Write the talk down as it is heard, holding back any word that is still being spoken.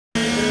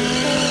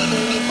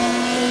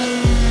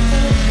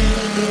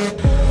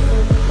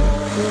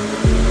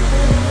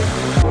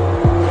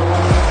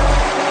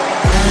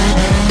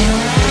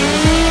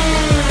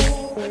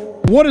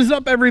What is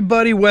up,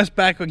 everybody? Wes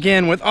back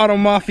again with Auto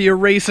Mafia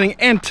Racing,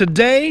 and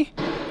today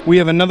we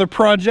have another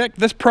project.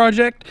 This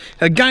project,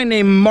 a guy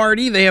named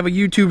Marty, they have a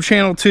YouTube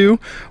channel too.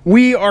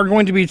 We are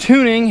going to be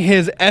tuning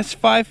his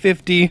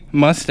S550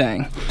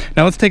 Mustang.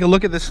 Now let's take a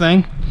look at this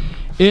thing.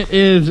 It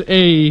is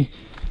a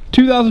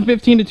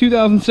 2015 to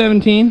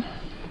 2017.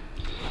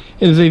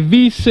 It is a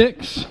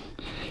V6.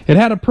 It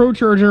had a Pro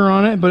Charger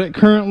on it, but it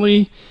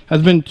currently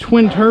has been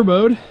twin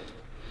turboed.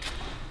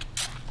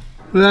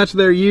 That's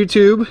their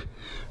YouTube.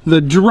 The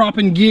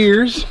dropping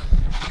gears.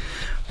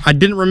 I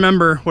didn't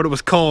remember what it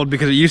was called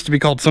because it used to be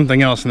called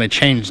something else and they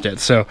changed it.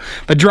 So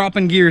the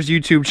Dropping Gears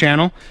YouTube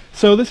channel.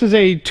 So this is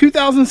a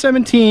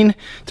 2017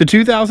 to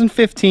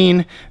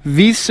 2015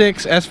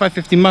 V6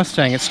 S550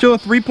 Mustang. It's still a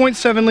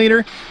 3.7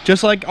 liter,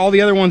 just like all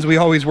the other ones we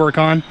always work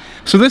on.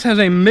 So this has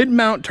a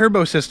mid-mount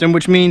turbo system,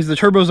 which means the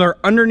turbos are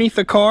underneath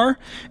the car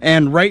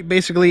and right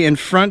basically in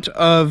front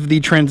of the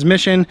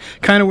transmission,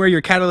 kind of where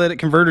your catalytic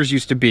converters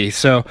used to be.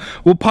 So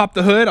we'll pop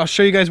the hood, I'll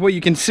show you guys what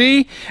you can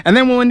see, and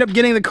then we'll end up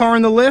getting the car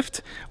in the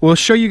lift. We'll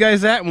show you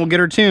guys that and we'll get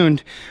her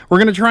tuned. We're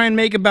gonna try and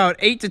make about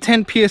 8 to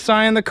 10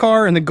 PSI in the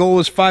car, and the goal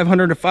is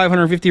 500 to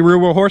 550 rear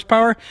wheel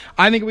horsepower.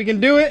 I think we can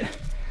do it.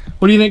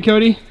 What do you think,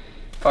 Cody?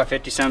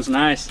 550 sounds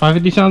nice.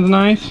 550 sounds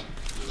nice.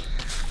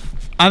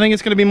 I think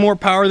it's gonna be more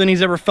power than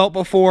he's ever felt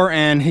before,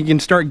 and he can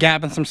start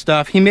gapping some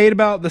stuff. He made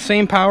about the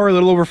same power, a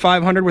little over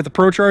 500 with the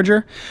Pro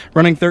Charger,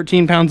 running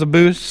 13 pounds of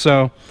boost.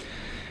 So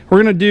we're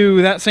gonna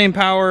do that same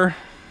power,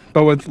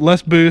 but with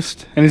less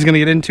boost, and he's gonna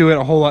get into it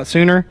a whole lot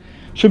sooner.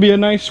 Should be a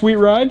nice, sweet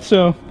ride,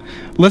 so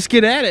let's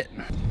get at it.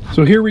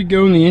 So here we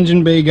go in the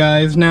engine bay,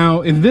 guys.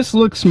 Now, if this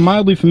looks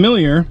mildly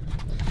familiar,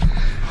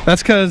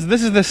 that's because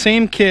this is the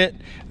same kit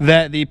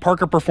that the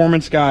Parker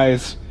Performance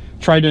guys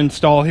tried to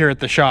install here at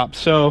the shop.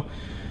 So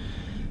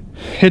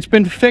it's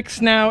been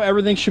fixed now.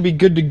 Everything should be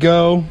good to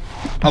go.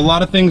 A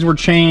lot of things were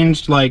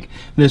changed, like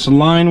this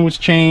line was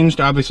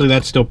changed. Obviously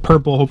that's still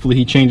purple. Hopefully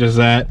he changes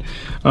that.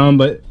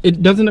 But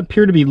it doesn't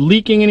appear to be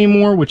leaking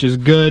anymore, which is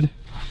good.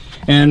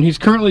 And he's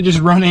currently just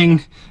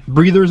running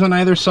breathers on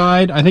either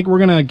side. I think we're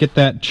gonna get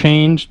that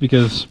changed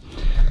because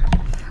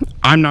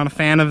I'm not a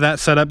fan of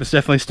that setup. It's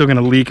definitely still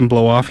gonna leak and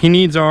blow off. He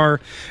needs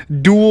our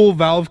dual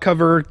valve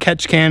cover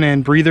catch can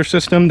and breather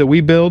system that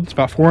we build. It's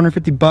about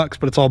 450 bucks,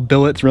 but it's all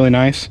billet. It's really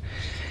nice.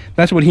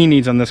 That's what he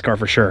needs on this car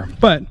for sure.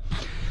 But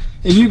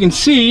if you can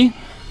see,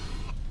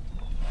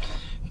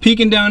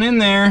 peeking down in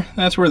there,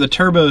 that's where the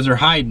turbos are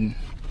hiding.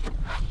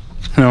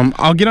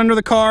 I'll get under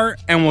the car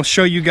and we'll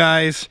show you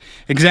guys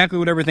exactly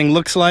what everything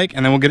looks like,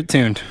 and then we'll get it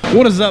tuned.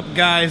 What is up,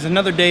 guys?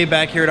 Another day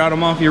back here at Auto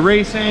Mafia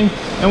Racing,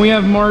 and we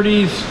have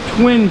Marty's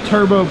twin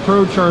turbo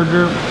Pro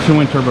Charger.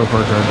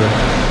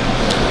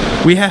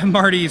 We have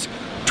Marty's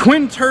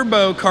twin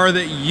turbo car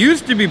that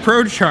used to be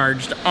Pro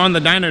Charged on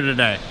the dyno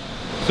today.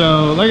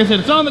 So like I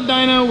said, it's on the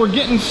dyno. We're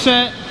getting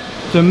set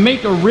to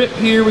make a rip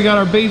here. We got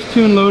our base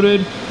tune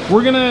loaded.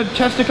 We're gonna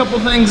test a couple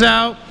things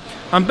out.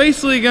 I'm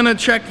basically gonna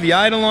check the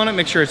idle on it,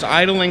 make sure it's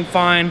idling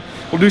fine.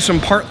 We'll do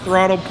some part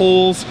throttle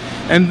pulls,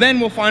 and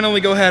then we'll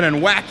finally go ahead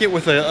and whack it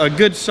with a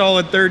good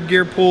solid third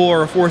gear pull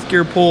or a fourth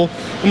gear pull,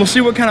 and we'll see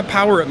what kind of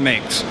power it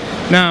makes.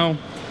 Now,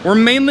 we're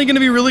mainly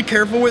gonna be really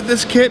careful with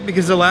this kit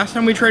because the last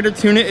time we tried to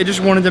tune it, it just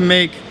wanted to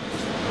make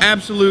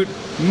absolute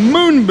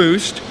moon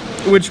boost,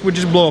 which would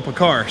just blow up a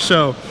car.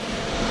 So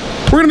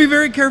we're gonna be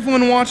very careful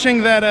in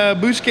watching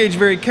that boost gauge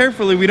very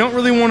carefully. We don't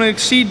really want to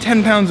exceed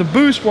 10 pounds of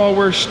boost while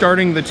we're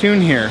starting the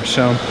tune here.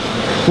 So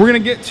we're gonna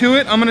get to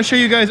it. I'm gonna show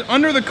you guys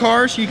under the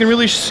car so you can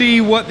really see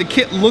what the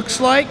kit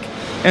looks like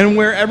and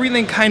where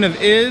everything kind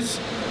of is.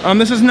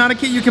 This is not a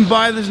kit you can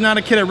buy. This is not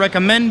a kit I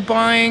recommend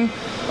buying.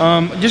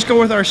 Just go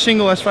with our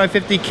single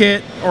S550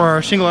 kit or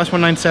our single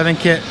S197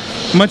 kit.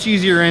 Much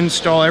easier to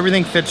install.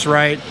 Everything fits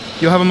right.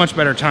 You'll have a much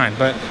better time,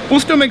 but we'll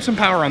still make some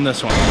power on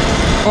this one.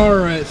 All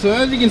right, so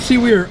as you can see,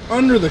 we are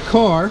under the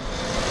car.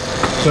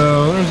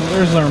 So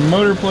there's our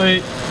motor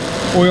plate,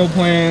 oil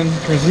pan,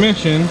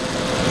 transmission.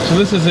 So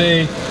this is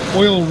a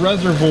oil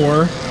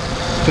reservoir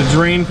to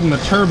drain from the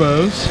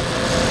turbos.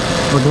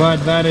 We're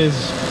glad that is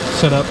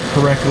set up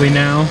correctly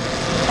now.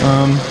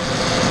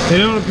 They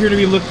don't appear to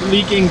be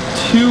leaking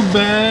too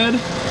bad.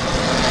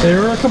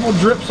 There are a couple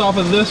drips off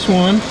of this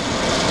one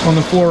on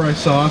the floor I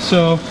saw.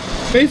 So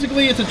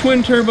basically it's a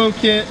twin turbo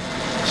kit.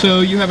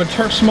 So you have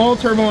a small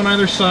turbo on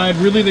either side.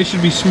 Really, they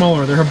should be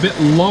smaller. They're a bit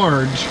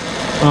large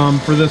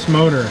for this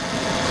motor.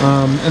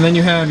 And then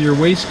you have your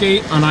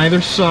wastegate on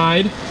either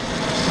side.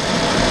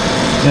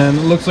 And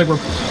it looks like we're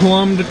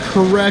plumbed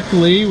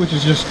correctly, which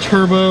is just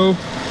turbo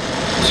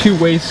to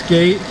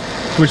wastegate,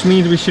 which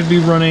means we should be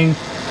running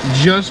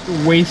just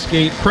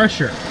wastegate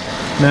pressure.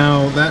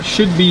 Now, that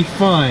should be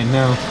fine.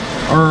 Now,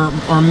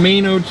 our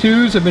main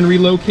O2s have been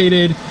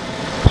relocated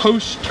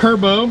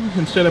post-turbo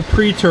instead of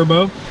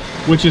pre-turbo,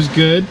 which is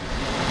good.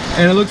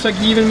 And it looks like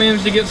he even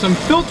managed to get some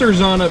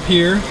filters on up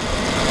here,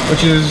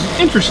 which is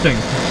interesting.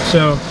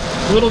 So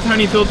little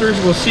tiny filters,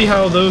 we'll see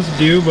how those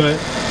do. But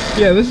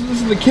yeah, this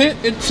is the kit.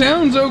 It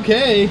sounds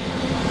okay.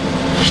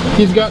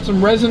 He's got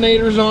some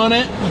resonators on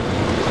it.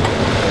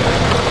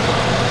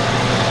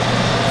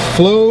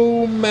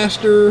 Flow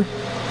Roadmaster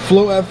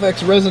Flow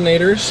FX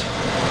resonators,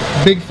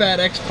 big fat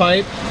X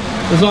pipe.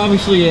 This is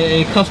obviously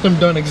a custom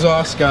done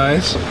exhaust,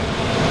 guys.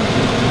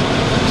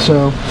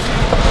 So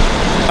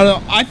I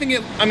don't know. I think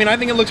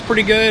it looks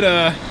pretty good.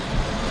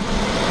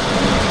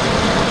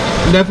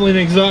 Definitely an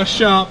exhaust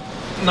shop,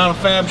 not a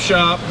fab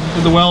shop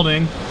with the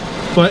welding,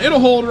 but it'll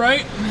hold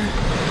right.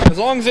 As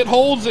long as it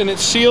holds and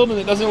it's sealed and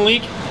it doesn't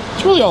leak,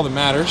 it's really all that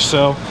matters.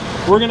 So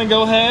we're gonna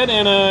go ahead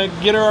and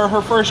get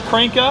her first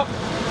crank up,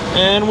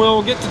 and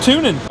we'll get to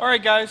tuning. All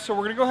right, guys, so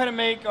we're gonna go ahead and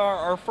make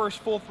our first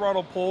full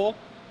throttle pull.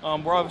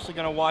 We're obviously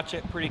gonna watch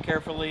it pretty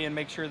carefully and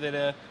make sure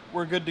that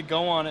we're good to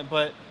go on it.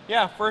 But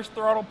yeah, first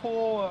throttle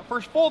pull,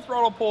 first full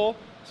throttle pull,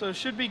 so it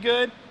should be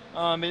good.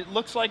 It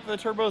looks like the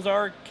turbos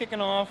are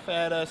kicking off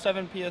at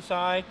 7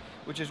 PSI,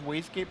 which is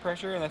wastegate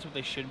pressure, and that's what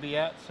they should be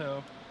at,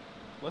 so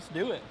let's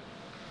do it.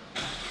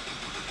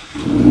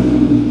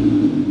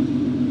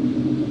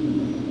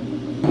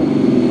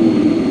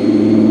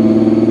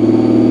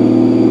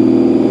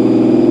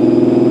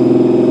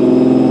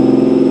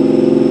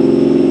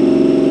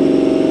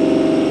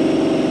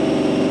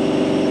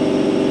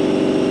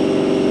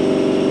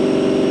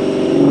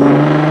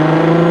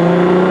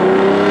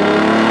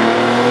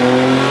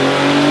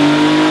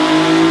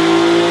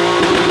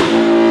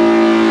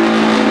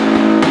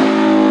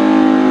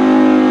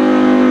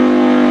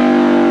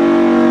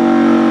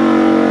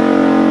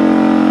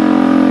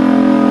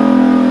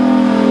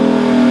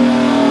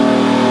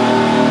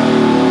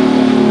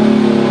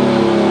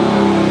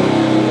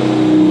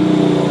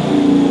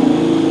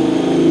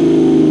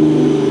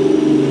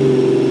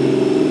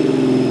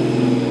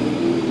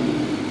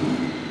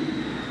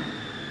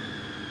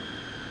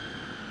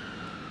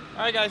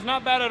 Alright guys,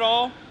 not bad at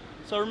all.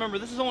 So remember,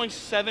 this is only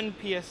 7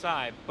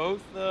 PSI.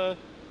 Both the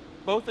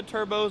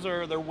turbos,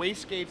 or their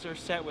wastegates, are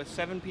set with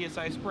 7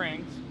 PSI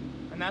springs,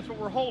 and that's what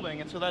we're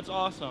holding, and so that's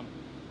awesome.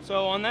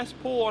 So on this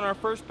pull, on our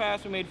first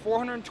pass, we made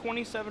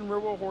 427 rear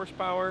wheel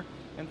horsepower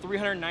and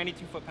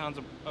 392 foot-pounds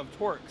of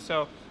torque.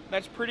 So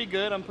that's pretty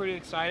good. I'm pretty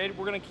excited.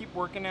 We're gonna keep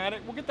working at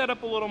it. We'll get that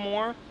up a little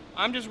more.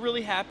 I'm just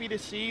really happy to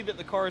see that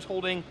the car is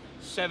holding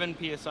 7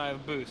 PSI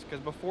of boost,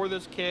 because before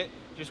this kit,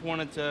 just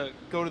wanted to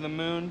go to the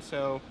moon.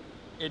 So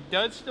it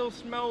does still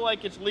smell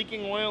like it's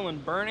leaking oil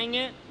and burning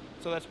it,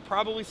 so that's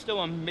probably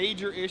still a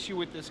major issue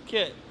with this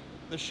kit.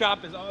 The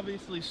shop is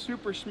obviously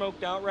super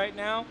smoked out right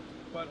now,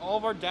 but all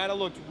of our data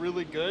looks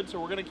really good, so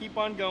we're gonna keep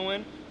on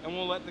going, and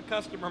we'll let the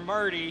customer,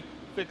 Marty,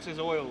 fix his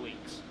oil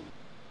leaks.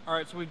 All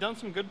right, so we've done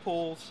some good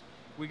pulls.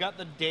 We got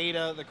the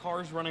data. The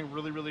car's running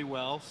really, really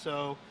well,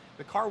 so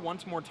the car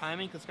wants more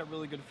timing because it's got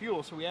really good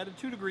fuel, so we added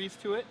 2 degrees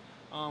to it.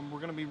 We're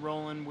gonna be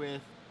rolling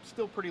with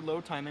still pretty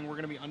low timing. We're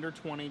going to be under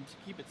 20 to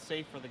keep it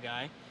safe for the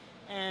guy,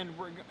 and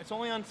it's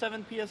only on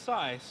 7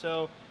 PSI,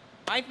 so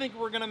I think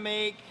we're going to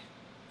make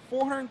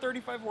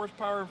 435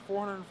 horsepower and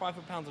 405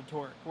 foot-pounds of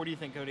torque. What do you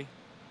think, Cody?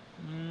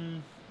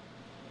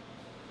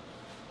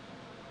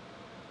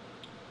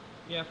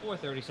 Yeah,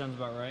 430 sounds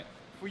about right.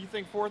 What do you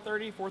think?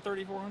 430,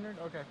 400?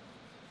 Okay,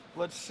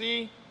 let's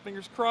see.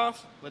 Fingers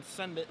crossed. Let's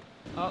send it.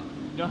 Oh,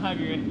 don't have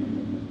your...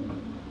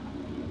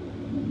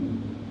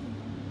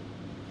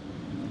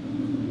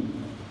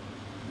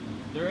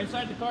 They're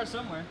inside the car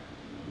somewhere.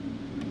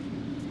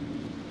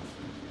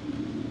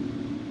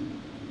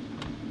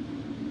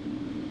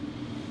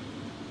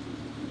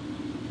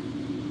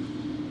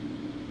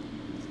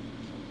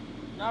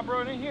 Nah,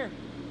 bro, it ain't here.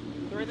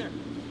 They're right there.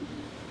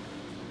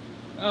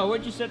 Oh,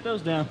 where'd you set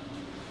those down?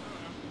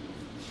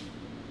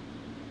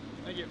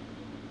 Thank you.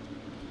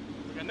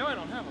 Like, I know I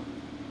don't have them.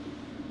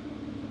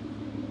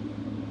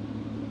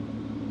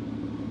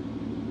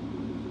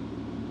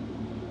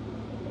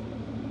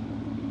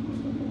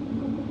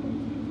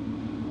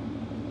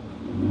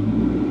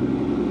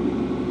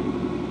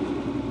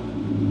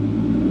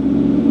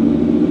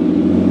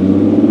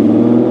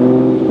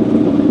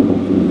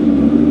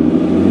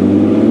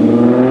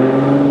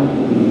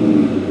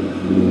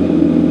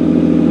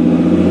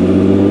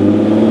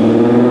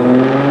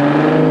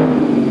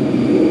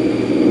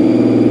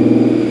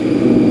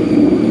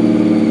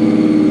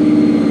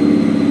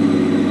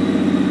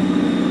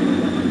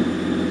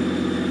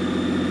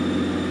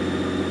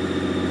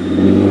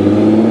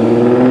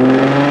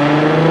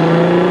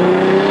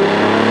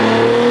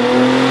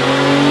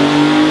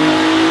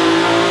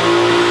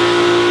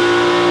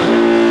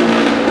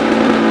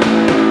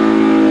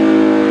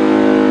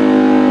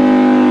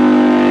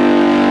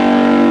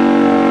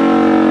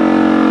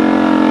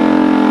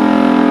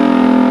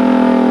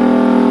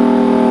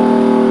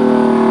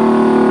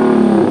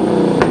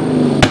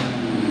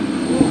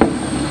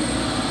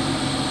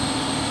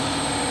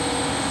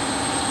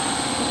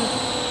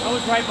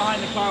 Right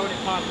behind the car when it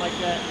popped like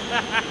that.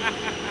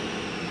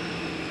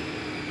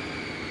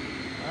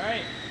 All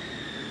right.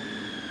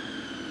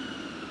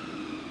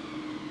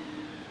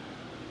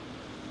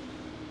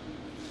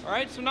 All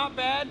right, so not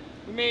bad.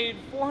 We made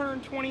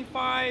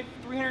 425,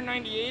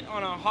 398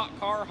 on a hot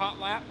car, hot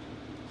lap.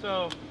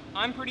 So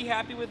I'm pretty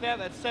happy with that.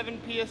 That's 7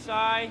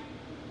 PSI.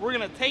 We're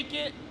gonna take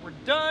it, we're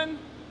done.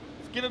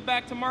 Let's give it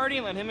back to Marty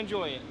and let him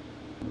enjoy it.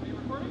 Are you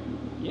recording?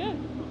 Yeah.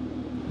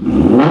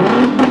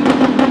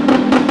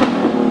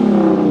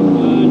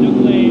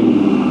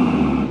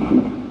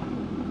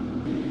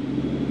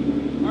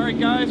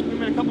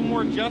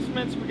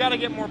 adjustments. We got to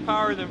get more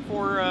power than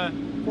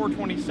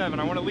 427.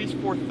 I want at least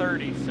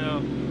 430. So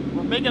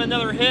we're making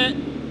another hit.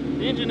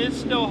 The engine is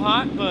still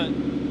hot, but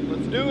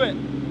let's do it.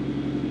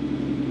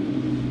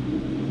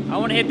 I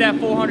want to hit that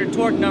 400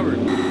 torque number.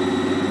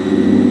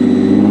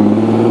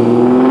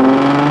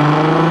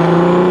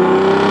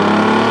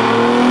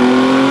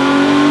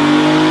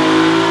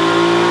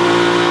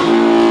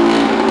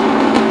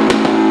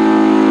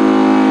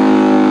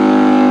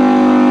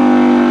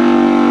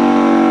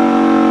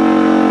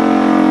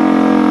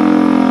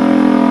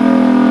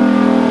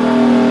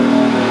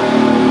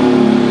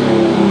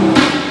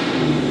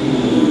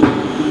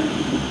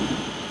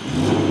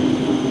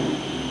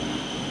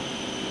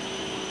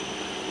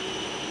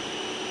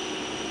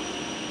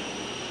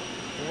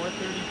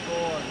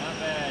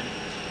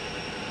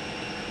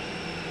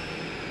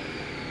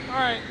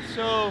 Alright,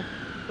 so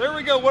there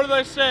we go. What did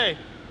I say?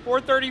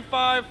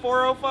 435,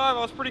 405. I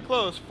was pretty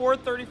close.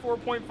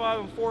 434.5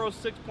 and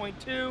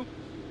 406.2.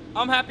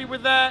 I'm happy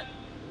with that.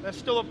 That's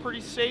still a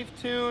pretty safe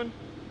tune.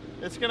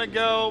 It's gonna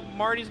go.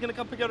 Marty's gonna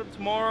come pick it up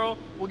tomorrow.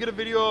 We'll get a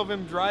video of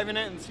him driving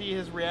it and see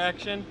his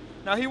reaction.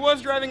 Now, he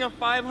was driving a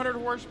 500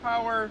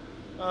 horsepower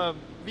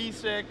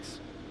V6,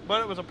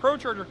 but it was a Pro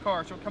Charger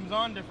car, so it comes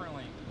on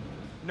differently.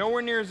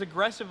 Nowhere near as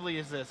aggressively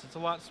as this. It's a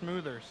lot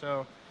smoother.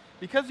 So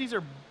because these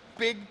are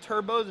big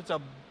turbos, it's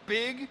a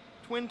big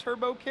twin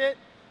turbo kit.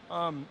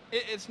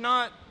 It's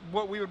not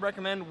what we would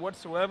recommend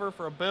whatsoever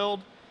for a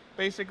build.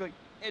 Basically,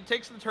 it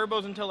takes the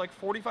turbos until like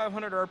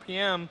 4,500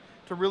 RPM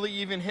to really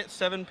even hit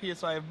 7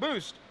 PSI of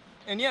boost.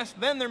 And yes,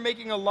 then they're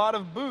making a lot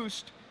of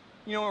boost,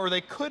 you know, or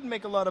they could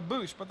make a lot of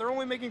boost, but they're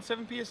only making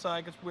 7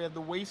 PSI because we have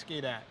the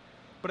wastegate at.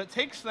 But it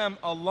takes them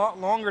a lot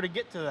longer to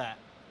get to that.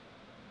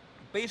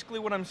 Basically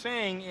what I'm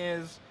saying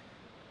is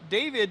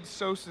David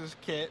Sosa's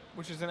kit,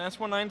 which is an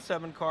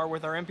S197 car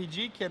with our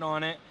MPG kit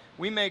on it,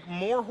 we make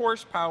more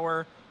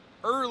horsepower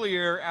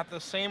earlier at the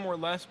same or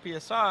less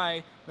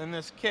PSI than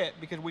this kit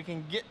because we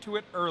can get to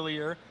it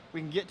earlier, we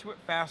can get to it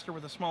faster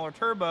with a smaller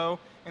turbo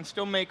and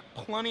still make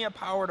plenty of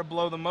power to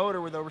blow the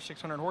motor with over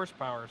 600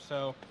 horsepower.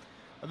 So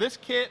this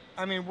kit,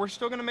 I mean, we're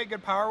still gonna make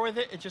good power with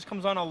it. It just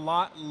comes on a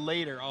lot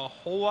later, a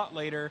whole lot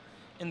later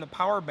in the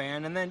power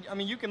band. And then, I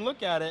mean, you can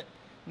look at it.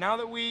 Now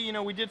that we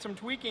did some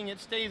tweaking, it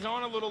stays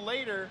on a little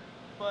later,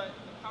 but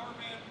the power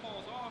band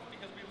falls off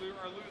because we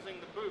are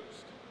losing the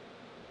boost.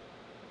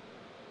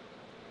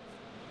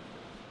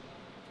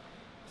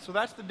 So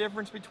that's the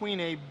difference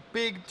between a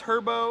big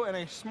turbo and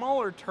a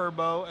smaller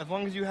turbo. As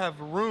long as you have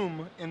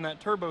room in that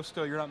turbo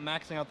still, you're not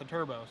maxing out the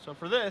turbo. So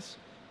for this,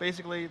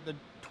 basically the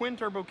twin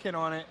turbo kit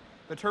on it,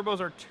 the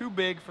turbos are too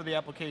big for the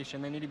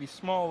application. They need to be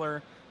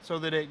smaller so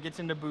that it gets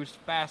into boost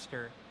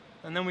faster.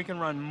 And then we can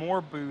run more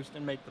boost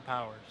and make the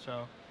power.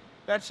 So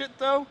that's it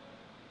though.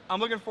 I'm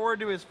looking forward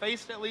to his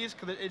face at least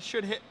because it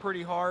should hit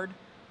pretty hard.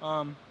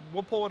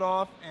 We'll pull it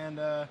off and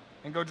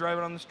go drive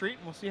it on the street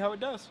and we'll see how it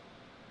does.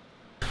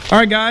 All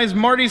right guys,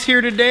 Marty's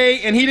here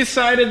today and he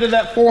decided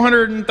that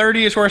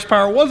 430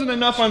 horsepower wasn't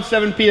enough on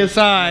 7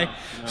 PSI.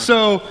 No.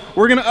 So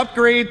we're gonna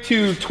upgrade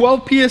to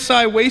 12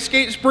 PSI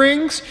wastegate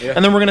springs,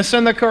 and then we're gonna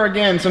send the car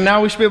again. So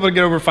now we should be able to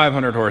get over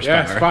 500 horsepower.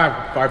 Yeah, it's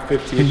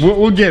 550.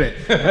 We'll get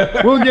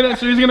it. We'll get it.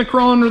 So he's gonna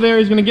crawl under there,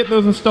 he's gonna get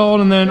those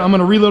installed, and then I'm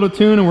gonna reload a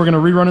tune and we're gonna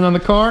rerun it on the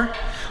car.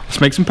 Let's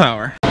make some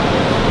power.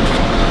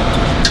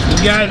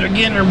 You guys are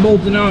getting her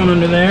bolted on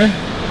under there.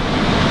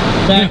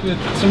 Back with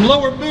some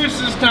lower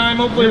boost this time,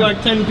 hopefully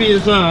like 10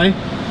 PSI.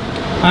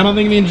 I don't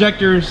think the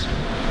injectors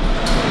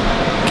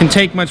can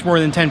take much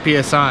more than 10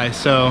 PSI,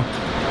 so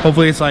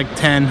hopefully it's like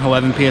 10,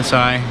 11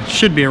 PSI.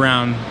 Should be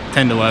around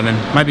 10 to 11,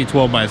 might be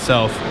 12 by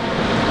itself.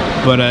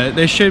 But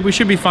we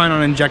should be fine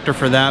on injector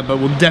for that, but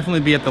we'll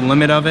definitely be at the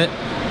limit of it.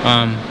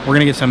 We're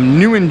gonna get some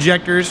new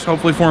injectors,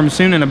 hopefully for them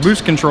soon, and a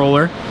boost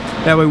controller.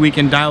 That way we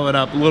can dial it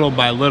up little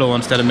by little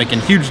instead of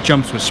making huge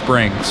jumps with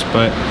springs.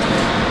 But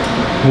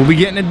we'll be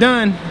getting it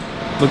done.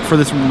 Look for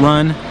this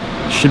run,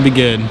 should be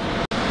good.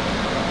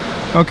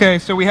 Okay,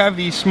 so we have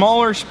these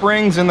smaller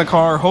springs in the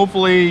car.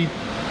 Hopefully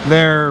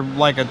they're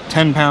like a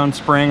 10-pound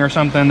spring or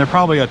something. They're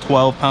probably a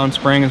 12-pound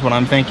spring is what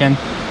I'm thinking.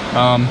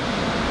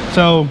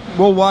 So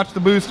we'll watch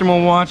the boost and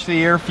we'll watch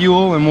the air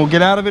fuel and we'll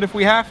get out of it if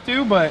we have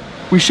to, but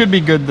we should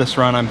be good this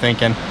run, I'm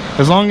thinking.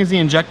 As long as the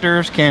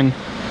injectors can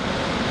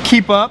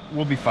keep up,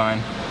 we'll be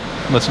fine.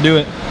 Let's do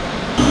it.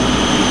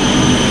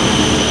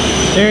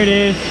 There it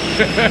is.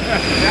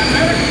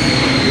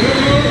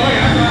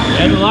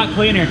 That's a lot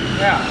cleaner.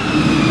 Yeah.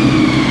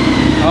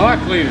 A lot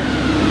cleaner.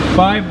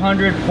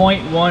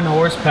 500.1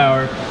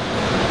 horsepower.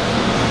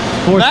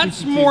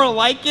 That's more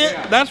like it.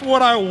 Yeah. That's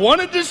what I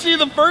wanted to see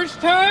the first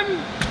time.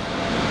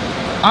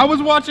 I was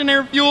watching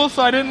air fuel,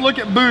 so I didn't look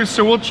at boost,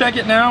 so we'll check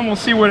it now and we'll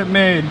see what it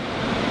made.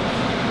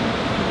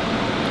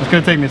 It's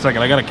gonna take me a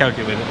second, I gotta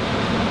calculate it.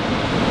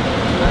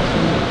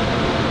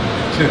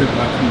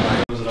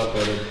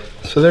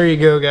 So there you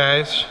go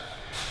guys.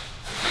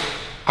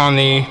 On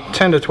the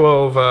 10 to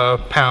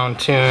 12 pound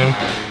tune,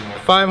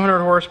 500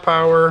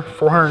 horsepower,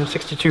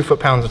 462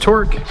 foot-pounds of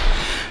torque.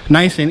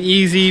 Nice and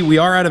easy. We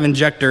are out of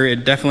injector.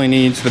 It definitely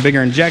needs the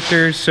bigger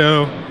injectors.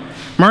 So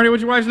Marty,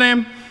 what's your wife's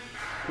name?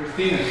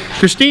 Christina.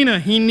 Christina,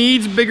 he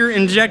needs bigger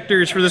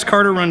injectors for this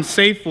car to run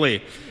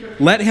safely.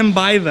 Let him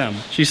buy them.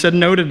 She said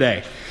no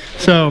today.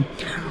 So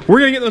we're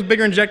gonna get those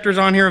bigger injectors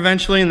on here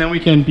eventually, and then we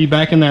can be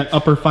back in that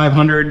upper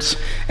 500s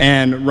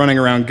and running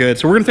around good.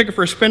 So we're gonna take it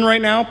for a spin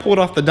right now, pull it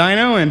off the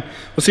dyno, and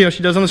we'll see how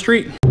she does on the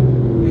street.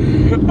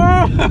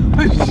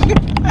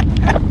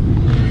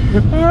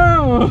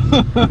 Oh,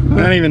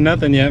 Not even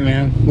nothing yet,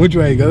 man. which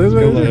way? Go this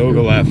way? We'll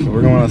go left.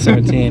 We're going on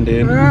 17,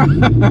 dude.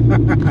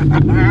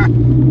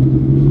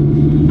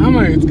 I'm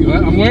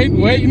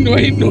waiting.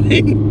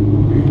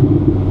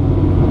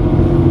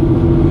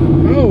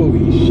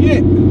 Holy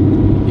shit.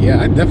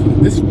 Yeah,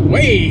 this is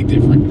way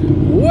different.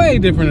 Way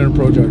different than a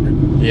Pro Charger.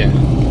 Yeah.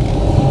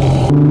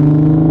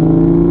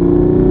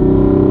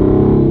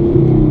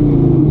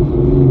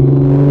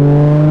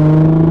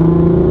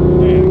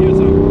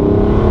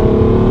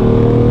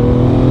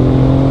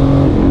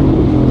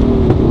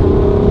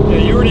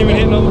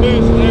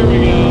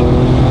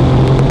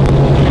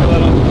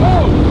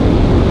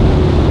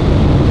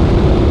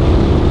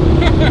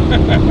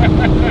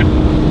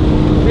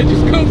 It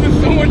just comes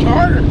in so much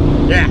harder.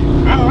 Yeah.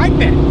 I like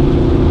that.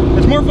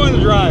 It's more fun to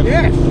drive.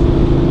 Yes.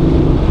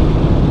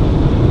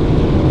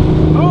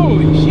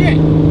 Holy shit.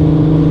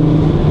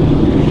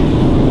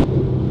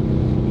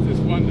 This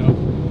is fun though.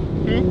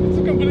 It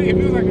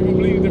feels like a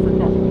completely different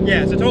car.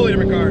 Yeah, it's a totally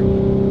different car.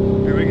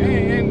 Here we go.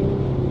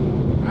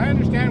 And I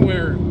understand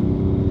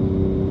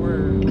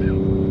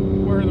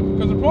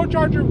because the Pro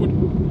Charger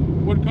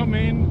would come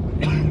in.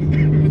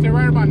 It's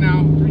right about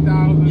now,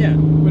 3,000. Yeah.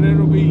 But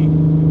it'll be,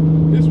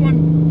 this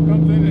one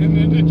comes in and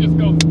then it just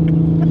goes.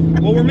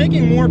 Well, we're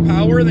making more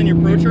power than your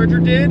Pro Charger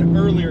did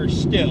earlier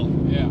still.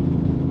 Yeah.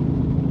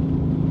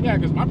 Yeah,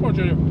 because my Pro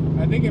Charger,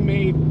 I think it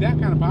made that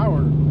kind of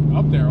power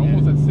up there,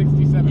 almost at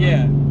 67.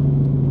 Yeah.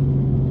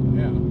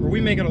 Yeah. Or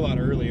we make it a lot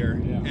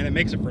earlier, Yeah. and it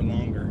makes it for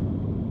longer.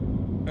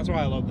 That's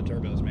why I love the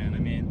turbos, man. I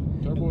mean,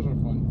 Turbos are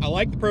fun. I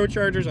like the Pro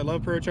Chargers. I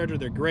love Pro Charger.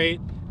 They're great,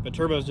 but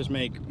turbos just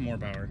make more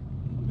power.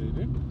 They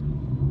do.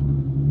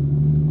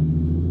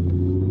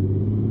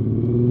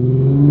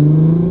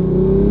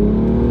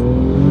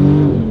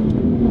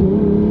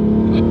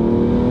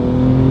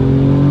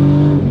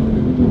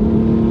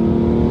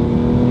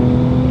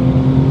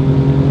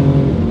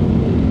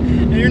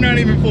 And you're not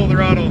even full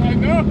throttle. I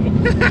know.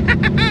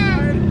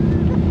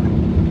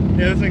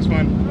 Yeah, this thing's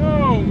fun.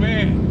 Oh,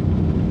 man.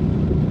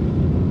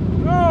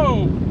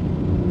 Oh.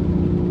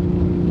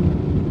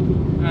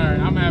 All right,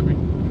 I'm happy.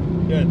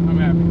 Good. I'm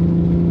happy.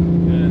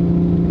 Good.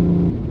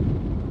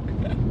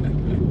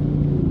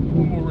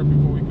 One more rip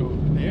before we go.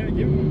 Yeah,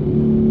 give him.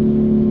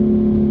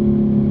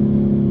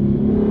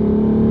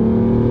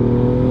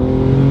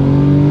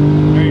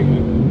 There you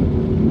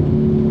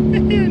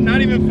go.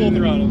 Not even full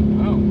throttle.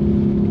 Oh.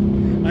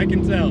 I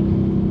can tell.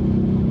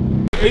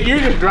 You're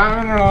just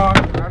driving along,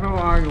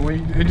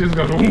 and it just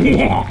goes.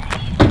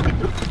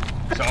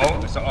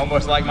 So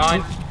almost like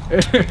mine.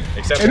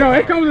 Except No,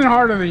 it comes in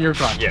harder than your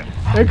car. Yeah.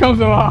 It comes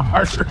a lot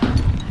harder.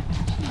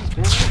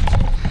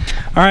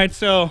 All right,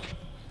 so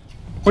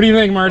what do you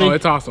think, Marty? Oh,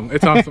 it's awesome.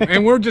 It's awesome.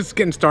 And we're just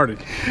getting started.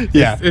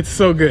 Yeah. It's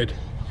so good.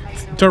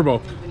 It's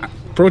turbo.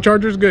 Pro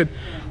Charger's good,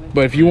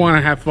 but if you want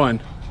to have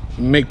fun,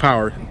 make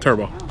power,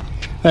 turbo.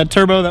 That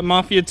turbo, that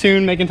Mafia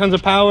tune, making tons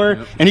of power.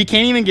 Yep. And he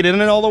can't even get in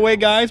it all the way,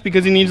 guys,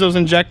 because he needs those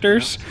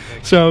injectors.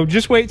 So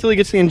just wait till he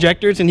gets the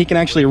injectors and he can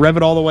actually rev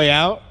it all the way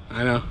out.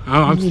 I know.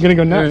 I'm You're gonna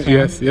go nuts, huh?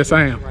 Yes,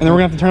 I am. And then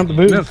we're gonna have to turn up the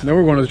boost. No, then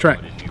we're going to the track.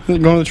 Going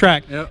to the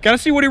track. Yep. Gotta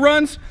see what he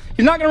runs.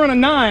 He's not gonna run a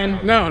 9.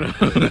 No.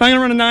 He's not gonna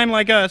run a 9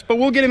 like us, but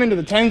we'll get him into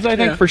the 10s, I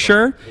think, Yeah. for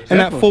sure. In that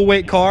Definitely. full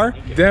weight car.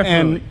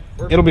 Definitely.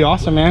 And it'll be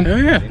awesome, man.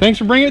 Yeah. Thanks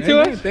for bringing it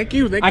to Amen. us. Thank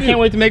you. I can't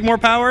wait to make more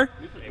power.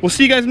 We'll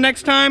see you guys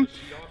next time.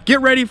 Get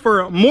ready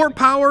for more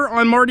power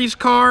on Marty's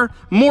car,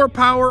 more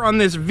power on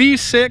this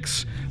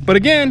V6. But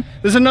again,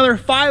 there's another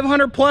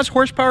 500 plus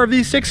horsepower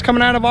V6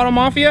 coming out of Auto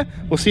Mafia.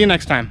 We'll see you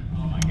next time.